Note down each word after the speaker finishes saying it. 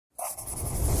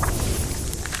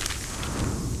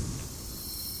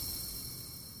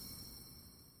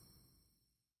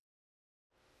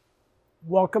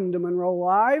Welcome to Munro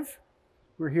Live.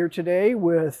 We're here today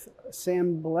with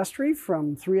Sam Balestri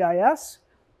from 3IS.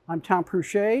 I'm Tom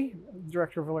Pruchet,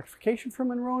 Director of Electrification for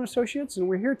Munro & Associates, and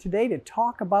we're here today to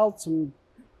talk about some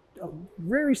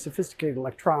very sophisticated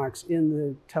electronics in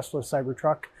the Tesla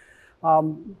Cybertruck.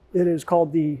 It is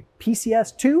called the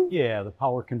PCS2. Yeah, the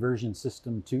Power Conversion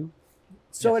System 2.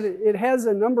 So yes. it has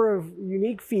a number of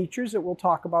unique features that we'll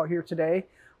talk about here today.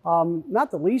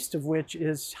 Not the least of which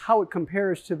is how it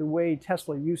compares to the way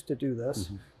Tesla used to do this.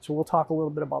 Mm-hmm. So we'll talk a little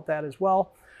bit about that as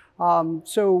well.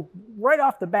 So right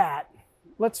off the bat,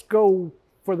 let's go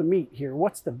for the meat here.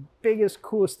 What's the biggest,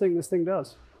 coolest thing this thing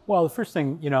does? Well, the first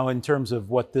thing, in terms of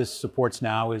what this supports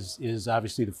now is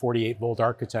obviously the 48-volt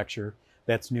architecture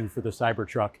that's new for the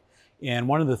Cybertruck. And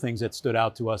one of the things that stood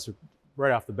out to us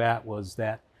right off the bat was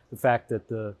that the fact that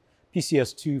the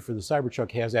PCS2 for the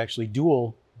Cybertruck has actually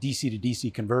dual DC to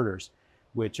DC converters,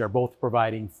 which are both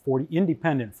providing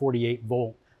independent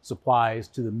 48-volt supplies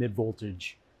to the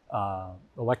mid-voltage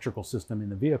electrical system in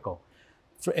the vehicle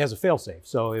as a fail-safe.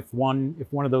 So if one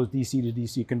of those DC to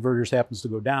DC converters happens to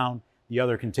go down, the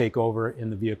other can take over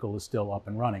and the vehicle is still up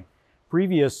and running.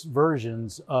 Previous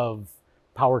versions of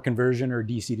power conversion or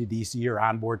DC to DC or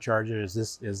onboard charger, as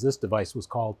this device was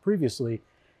called previously,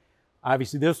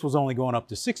 obviously this was only going up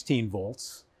to 16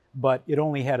 volts, but it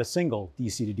only had a single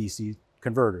DC to DC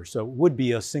converter. So it would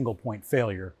be a single point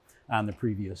failure on the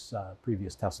previous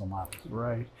Tesla models.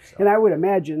 Right. So. And I would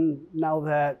imagine now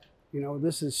that,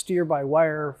 this is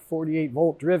steer-by-wire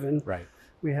 48-volt driven, right,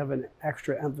 we have an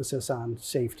extra emphasis on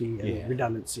safety and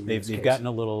redundancy. They've gotten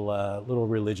a little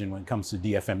religion when it comes to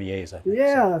DFMEAs, I think.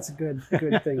 Yeah, so. That's a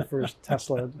good thing for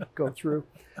Tesla to go through.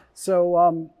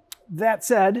 So that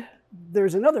said,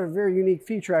 there's another very unique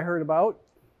feature I heard about,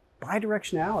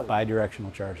 bidirectionality.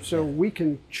 Bidirectional charging. So we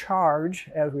can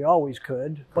charge, as we always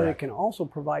could, but it can also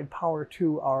provide power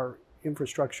to our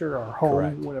infrastructure, our home,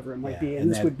 correct, whatever it might be.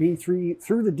 And this would be through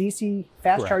the DC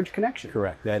fast charge connection.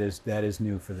 Correct. That is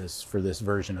new for this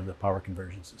version of the power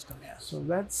conversion system. Yes. So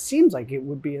that seems like it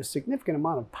would be a significant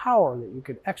amount of power that you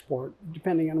could export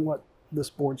depending on what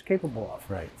this board's capable of.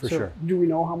 Right, for sure. Do we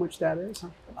know how much that is?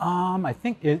 I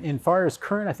think in far as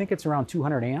current, I think it's around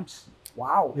 200 amps.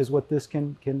 Wow. Is what this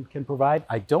can provide.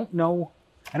 I don't know.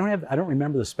 I don't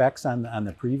remember the specs on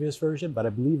the previous version, but I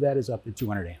believe that is up to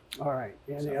 200 amps. All right.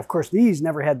 And of course, these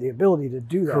never had the ability to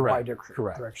do that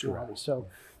bidirectionality. So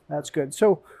that's good.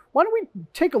 So why don't we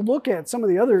take a look at some of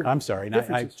the other I'm sorry,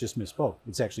 I just misspoke.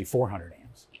 It's actually 400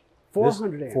 amps.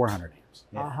 400 amps. 400 amps.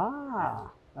 Yeah.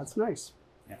 Aha. That's nice.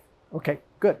 Yeah. Okay,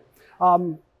 good. Why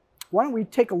don't we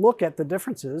take a look at the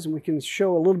differences and we can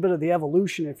show a little bit of the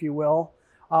evolution, if you will.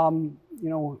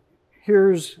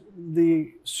 Here's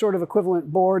the sort of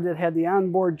equivalent board that had the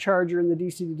onboard charger and the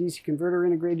DC to DC converter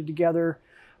integrated together.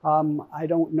 I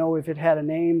don't know if it had a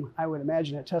name. I would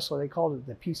imagine at Tesla they called it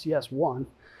the PCS1.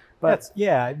 But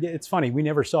it's funny. We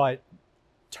never saw it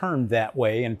termed that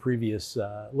way in previous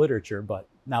literature, but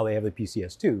now they have the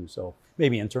PCS2, so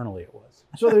maybe internally it was.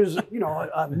 So there's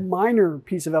a minor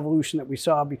piece of evolution that we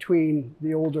saw between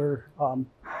the older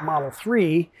Model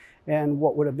 3 and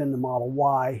what would have been the Model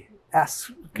Y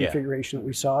S configuration that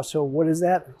we saw. So what is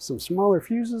that? Some smaller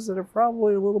fuses that are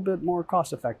probably a little bit more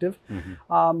cost effective.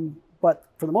 Mm-hmm. But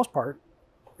for the most part,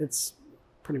 it's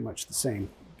pretty much the same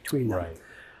between them. Right.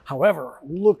 However,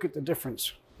 look at the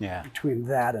difference between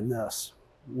that and this.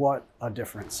 What a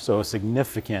difference. So a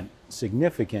significant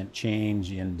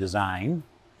change in design,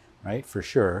 right, for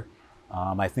sure.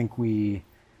 I think when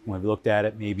we looked at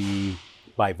it, maybe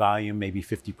by volume, maybe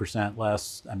 50%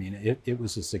 less. I mean, it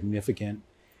was a significant,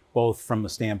 both from the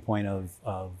standpoint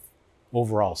of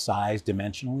overall size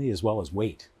dimensionally as well as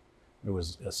weight. There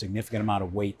was a significant amount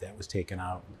of weight that was taken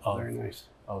out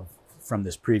from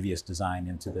this previous design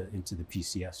into the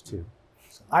PCS2.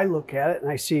 So. I look at it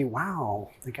and I see, wow,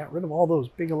 they got rid of all those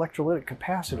big electrolytic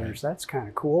capacitors. Right. That's kind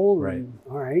of cool. Right. And,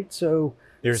 all right. So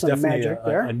there's definitely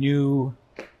a new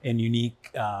and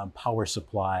unique power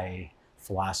supply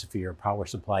philosophy or power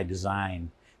supply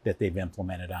design that they've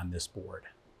implemented on this board,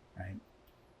 right?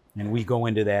 And we go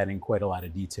into that in quite a lot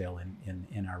of detail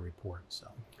in our report. So,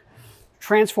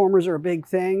 transformers are a big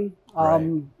thing.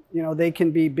 Right. They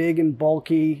can be big and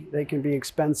bulky. They can be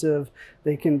expensive.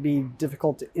 They can be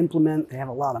difficult to implement. They have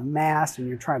a lot of mass, and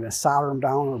you're trying to solder them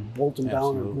down or bolt them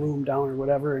down or glue them down or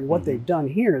whatever. And what they've done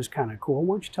here is kind of cool.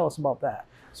 Why don't you tell us about that?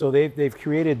 So they've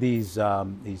created these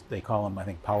they call them, I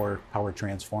think, power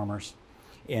transformers.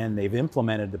 And they've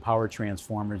implemented the power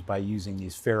transformers by using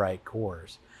these ferrite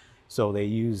cores. So they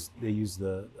use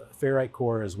the ferrite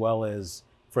core as well as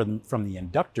from the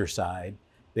inductor side,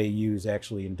 they use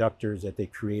actually inductors that they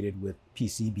created with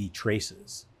PCB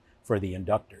traces for the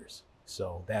inductors.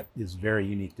 So that is very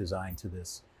unique design to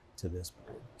this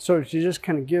board. So to just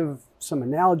kind of give some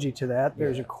analogy to that,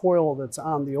 there's a coil that's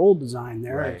on the old design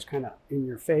there. Right. It's kind of in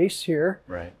your face here.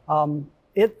 Right.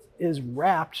 It is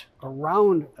wrapped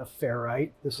around a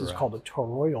ferrite. This is Correct. called a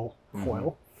toroidal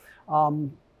coil.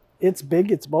 It's big,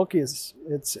 it's bulky,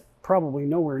 it's probably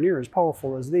nowhere near as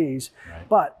powerful as these. Right.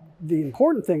 But the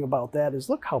important thing about that is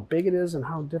look how big it is and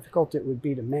how difficult it would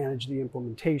be to manage the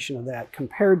implementation of that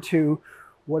compared to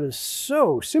what is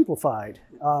so simplified.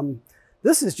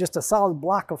 This is just a solid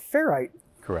block of ferrite.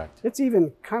 Correct. It's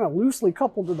even kind of loosely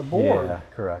coupled to the board. Yeah,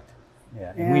 correct.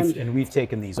 Yeah, And we've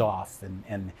taken these off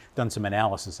and done some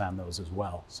analysis on those as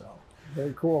well. So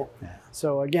very cool. yeah.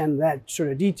 So again, that sort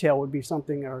of detail would be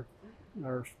something our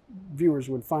viewers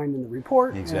would find in the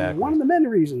report. Exactly. And one of the many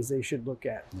reasons they should look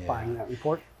at buying that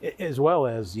report. As well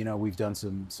as, you know, we've done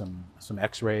some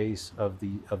X-rays of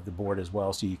the board as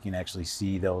well, so you can actually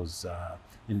see those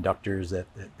inductors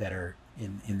that are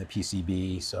in the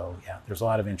PCB. So yeah, there's a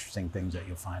lot of interesting things that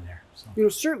you'll find there. So. You know,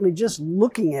 certainly just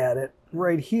looking at it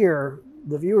right here,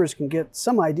 the viewers can get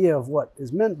some idea of what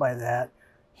is meant by that.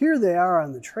 Here they are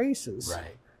on the traces.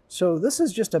 Right. So this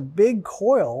is just a big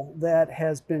coil that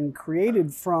has been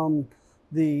created from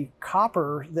the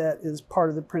copper that is part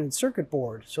of the printed circuit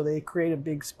board. So they create a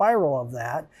big spiral of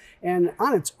that. And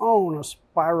on its own, a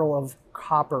spiral of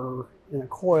copper in a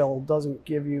coil doesn't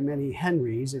give you many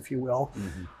henries, if you will.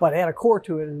 But add a core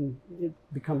to it and it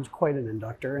becomes quite an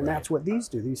inductor. And that's what these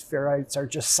do. These ferrites are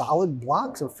just solid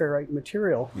blocks of ferrite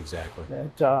material. Exactly.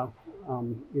 That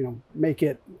you know, make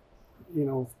it, you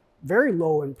know, very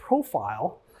low in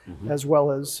profile, as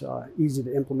well as easy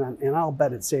to implement, and I'll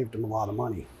bet it saved them a lot of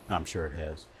money. I'm sure it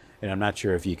has, and I'm not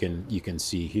sure if you can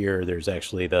see here. There's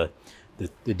actually the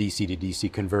DC to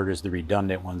DC converters, the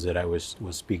redundant ones that I was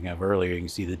speaking of earlier. You can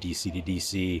see the DC to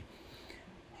DC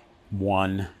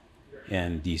 1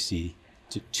 and DC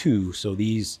to 2. So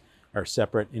these are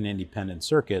separate and independent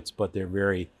circuits, but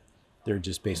they're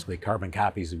just basically carbon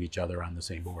copies of each other on the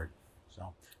same board.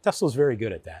 So Tesla's very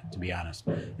good at that, to be honest,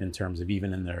 in terms of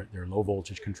even in their low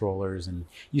voltage controllers. And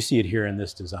you see it here in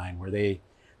this design where they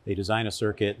design a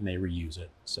circuit and they reuse it.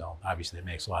 So obviously it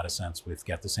makes a lot of sense. We've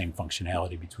got the same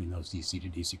functionality between those DC to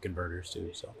DC converters too.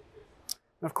 So,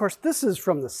 of course, this is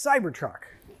from the Cybertruck.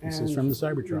 This is from the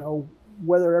Cybertruck. You know,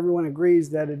 whether everyone agrees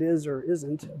that it is or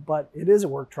isn't, but it is a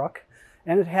work truck.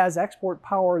 And it has export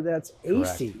power that's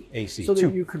AC. Correct. AC. So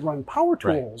that you could run power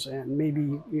tools and maybe,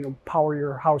 you know, power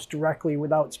your house directly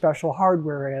without special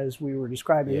hardware, as we were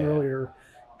describing earlier.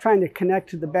 Trying to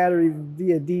connect to the battery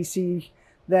via DC,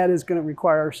 that is going to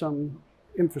require some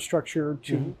infrastructure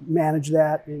to manage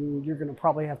that, and you're going to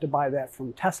probably have to buy that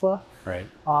from Tesla. Right.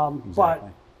 Exactly. But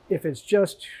if it's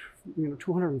just, you know,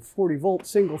 240 volt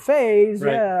single phase,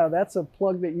 yeah, that's a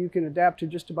plug that you can adapt to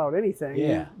just about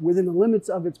anything within the limits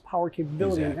of its power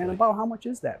capability. Exactly. And about how much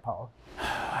is that power?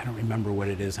 I don't remember what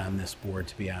it is on this board,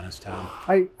 to be honest, Tom.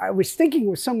 I was thinking it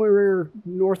was somewhere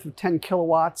north of 10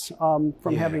 kilowatts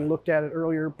from having looked at it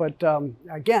earlier. But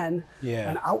again,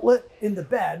 an outlet in the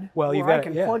bed. Well, you've got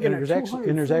and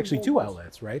there's actually two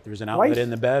outlets, right? There's an outlet in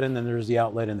the bed, and then there's the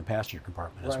outlet in the passenger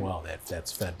compartment as well.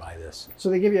 That's fed by this. So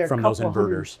they give you from those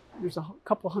inverters. There's a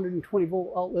couple 120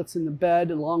 volt outlets in the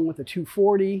bed, along with a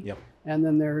 240. Yep. And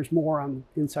then there's more on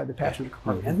inside the passenger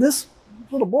compartment. And this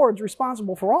little board's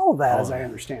responsible for all of that, as I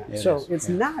understand. It's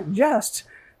not just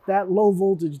that low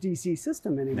voltage DC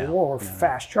system anymore, or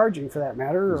fast charging for that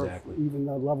matter, or even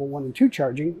the level 1 and 2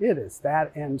 charging. It is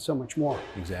that and so much more.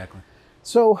 Exactly.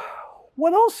 So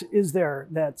what else is there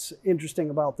that's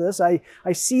interesting about this? I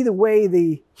see the way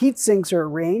the heat sinks are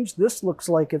arranged. This looks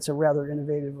like it's a rather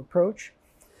innovative approach.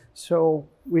 So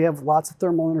we have lots of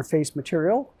thermal interface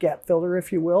material, gap filter,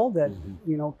 if you will, that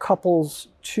you know, couples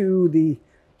to the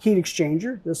heat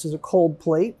exchanger. This is a cold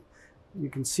plate. You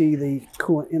can see the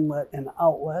coolant inlet and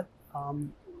outlet.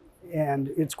 And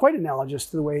it's quite analogous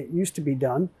to the way it used to be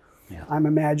done. Yeah. I'm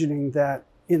imagining that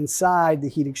inside the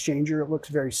heat exchanger, it looks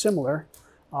very similar.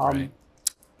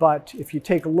 But if you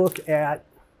take a look at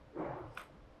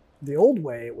the old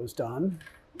way it was done,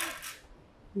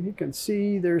 you can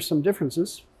see there's some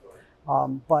differences.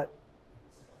 But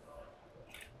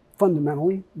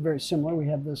fundamentally, very similar. We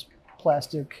have this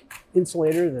plastic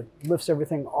insulator that lifts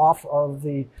everything off of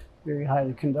the very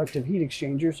highly conductive heat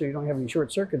exchanger, so you don't have any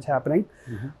short circuits happening.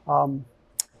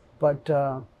 But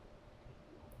the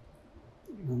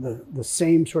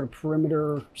same sort of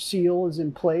perimeter seal is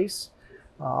in place.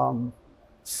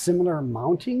 Similar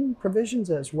mounting provisions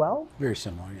as well. Very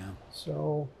similar, yeah.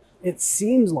 So it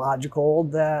seems logical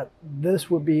that this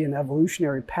would be an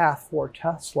evolutionary path for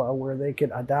Tesla, where they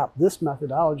could adopt this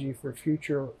methodology for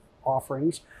future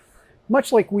offerings,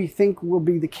 much like we think will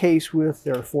be the case with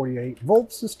their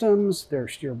 48-volt systems, their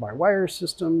steer-by-wire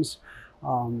systems,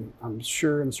 I'm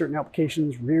sure in certain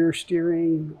applications, rear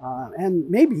steering, and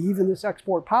maybe even this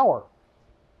export power.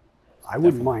 I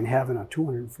wouldn't mind having a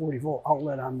 240-volt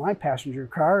outlet on my passenger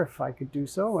car if I could do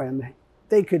so, and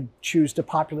they could choose to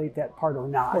populate that part or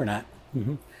not. Or not.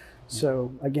 Mm-hmm.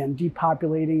 So again,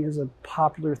 depopulating is a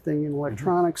popular thing in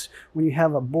electronics. When you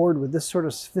have a board with this sort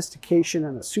of sophistication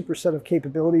and a superset of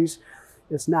capabilities,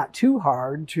 it's not too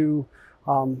hard to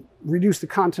reduce the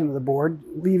content of the board,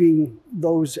 leaving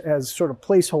those as sort of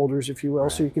placeholders, if you will,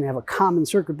 so you can have a common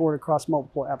circuit board across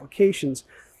multiple applications.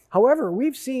 However,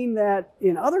 we've seen that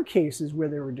in other cases where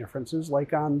there were differences,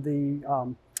 like on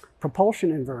the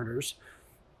propulsion inverters,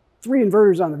 3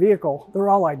 inverters on the vehicle, they're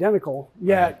all identical,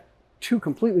 yet 2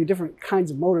 completely different kinds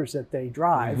of motors that they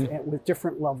drive with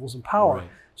different levels of power. Right.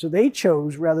 So they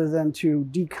chose, rather than to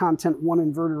decontent one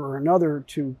inverter or another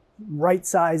to right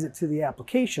size it to the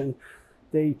application,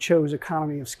 they chose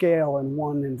economy of scale and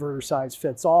one inverter size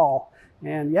fits all.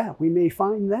 And yeah, we may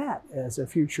find that as a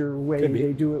future way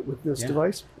they do it with this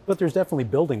device. But there's definitely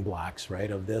building blocks, right,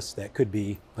 of this that could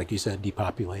be, like you said,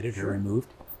 depopulated or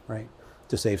removed, right,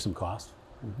 to save some cost.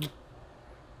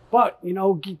 But, you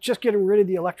know, just getting rid of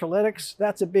the electrolytics,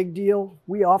 that's a big deal.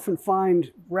 We often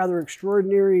find rather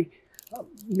extraordinary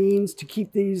means to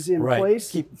keep these in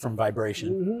place. Keep from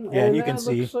vibration. Yeah, and you can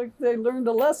see. Looks like they learned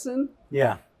a lesson.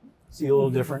 Yeah, see a little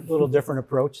different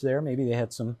approach there. Maybe they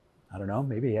had some, I don't know,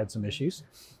 maybe they had some issues.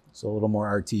 So a little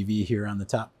more RTV here on the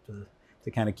top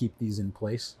to kind of keep these in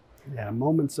place. Yeah,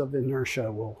 moments of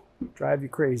inertia will drive you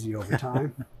crazy over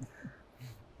time.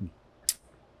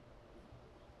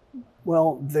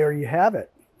 Well, there you have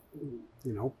it.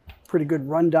 You know, pretty good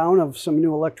rundown of some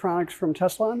new electronics from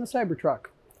Tesla and the Cybertruck.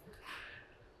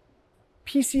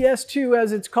 PCS2,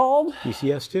 as it's called.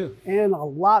 PCS2. And a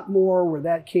lot more where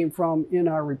that came from in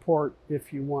our report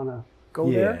if you want to go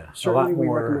there. Certainly we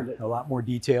recommend it. A lot more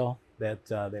detail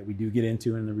that we do get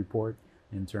into in the report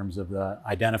in terms of the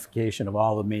identification of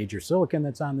all the major silicon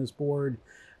that's on this board.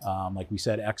 Like we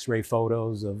said, X-ray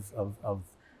photos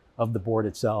of the board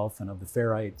itself and of the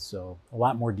ferrites. So a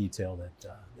lot more detail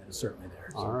that is certainly there.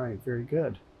 So. All right, very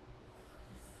good.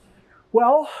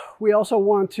 Well, we also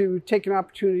want to take an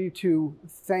opportunity to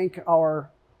thank our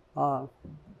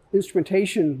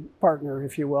instrumentation partner,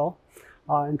 if you will,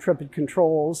 Intrepid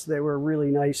Controls. They were really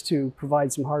nice to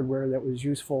provide some hardware that was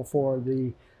useful for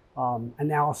the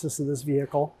analysis of this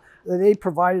vehicle. They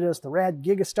provided us the RAD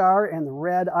Gigastar and the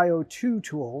RAD IO2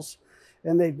 tools,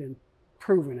 and they've been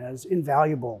proven as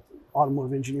invaluable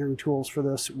automotive engineering tools for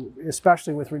this,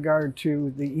 especially with regard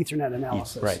to the Ethernet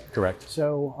analysis. Right, correct.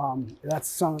 So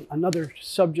that's another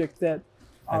subject that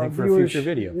I think for viewers, a future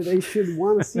video, they should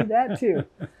want to see that too.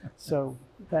 So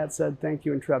that said, thank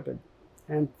you, Intrepid.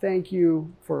 And thank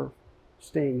you for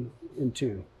staying in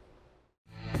tune.